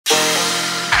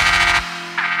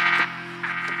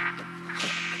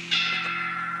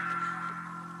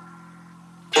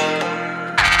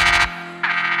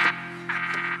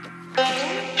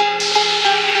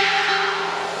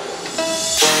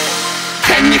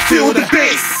feel the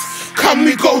bass? Come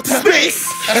we go to space.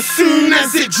 As soon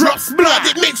as it drops blood,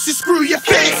 it makes you screw your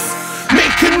face.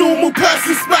 Make a normal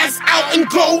person spice out and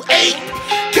go ape.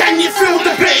 Can you feel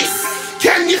the bass?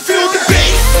 Can you feel the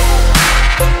bass?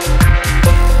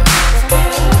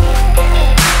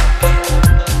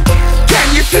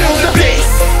 Can you feel the bass?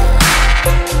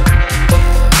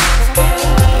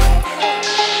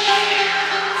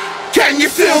 Can you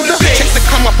feel the bass? Check the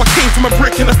come up, I came from a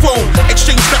brick in the phone.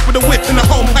 Exchange that with a whip in the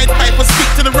home. Pied piper, speak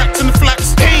to the rats and the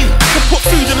flats. Pain, I can put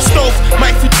food in the stove,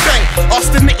 my food stank.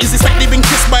 Ask the nitties, it's like they've been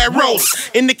kissed by a rose.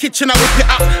 In the kitchen I whip it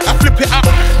up, I flip it up.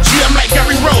 Gee, I'm like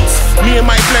Gary Rose. Me and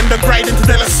my blender grinding to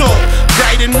De La Soul.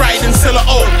 Riding, sell a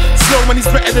old. Slow money's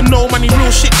better than no money,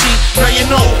 real shit G. Now you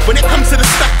know, when it comes to the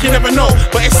stack you never know.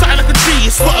 But it's something like a tree,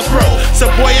 it's gotta grow.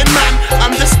 So boy and man,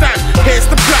 understand, here's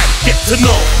the plan, get to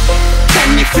know.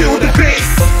 Can you feel the bass?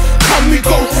 Come we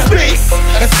go to space.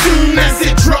 As soon as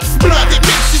it drops blood, it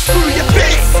makes you screw your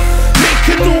face. Make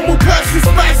a normal person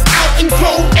spice out and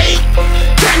go ape.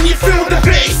 Can you feel the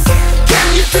bass? Can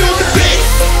you feel the bass?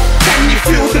 Can you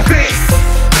feel the bass?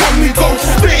 Come we go to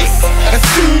space. As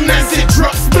soon as it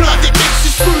drops blood, it makes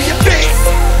you screw your face.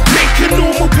 Make a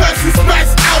normal person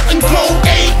spice out and go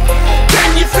ape.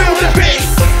 Can you feel the bass?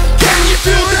 Can you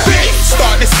feel the bass?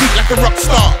 Start this week like a rock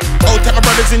star. Old time my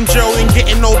brothers in jail and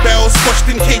getting no bells. Squashed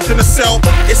in cage in a cell.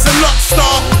 It's a lot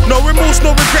star. No remorse,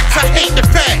 no regrets, I hate the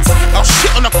facts. I'll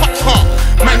shit on a pop car.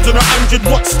 Man's on 100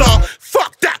 watt star.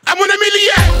 Fuck that, I'm on a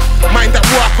million. Mind that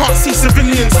war, I can't see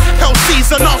civilians. Hell seas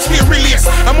are Narstie Aurelius.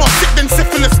 I'm more sick than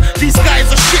syphilis. These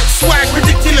guys are shit, swag,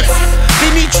 ridiculous.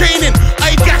 They need training.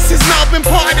 I gas has now been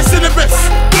part of the syllabus.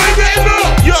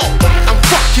 Yo, I'm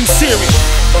fucking serious.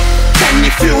 Can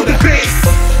you feel the bass?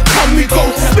 Come we go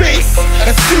to space.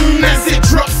 As soon as it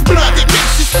drops blood, it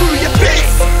makes you screw your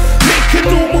face. Make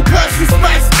a normal person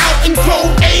spice out and go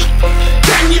ape.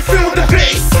 Can you feel the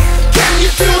bass? Can you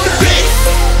feel the bass?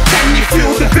 Can you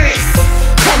feel the bass?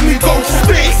 Come we go to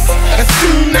space. As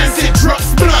soon as it drops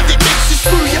blood, it makes you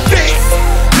screw your face.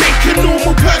 Make a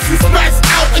normal person spice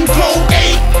out and go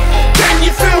ape. Can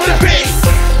you feel the bass?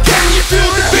 Can you feel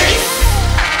the bass?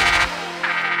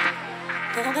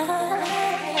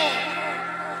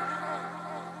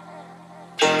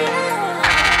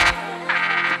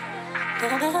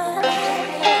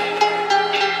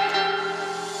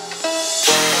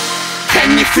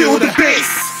 Can you feel the bass?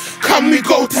 Come we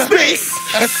go to space.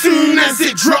 As soon as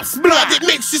it drops blood, it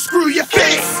makes you screw your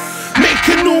face.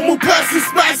 Make a normal person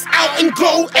spice out and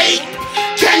go ape.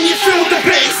 Can you feel the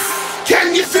bass?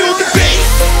 Can you feel the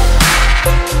bass?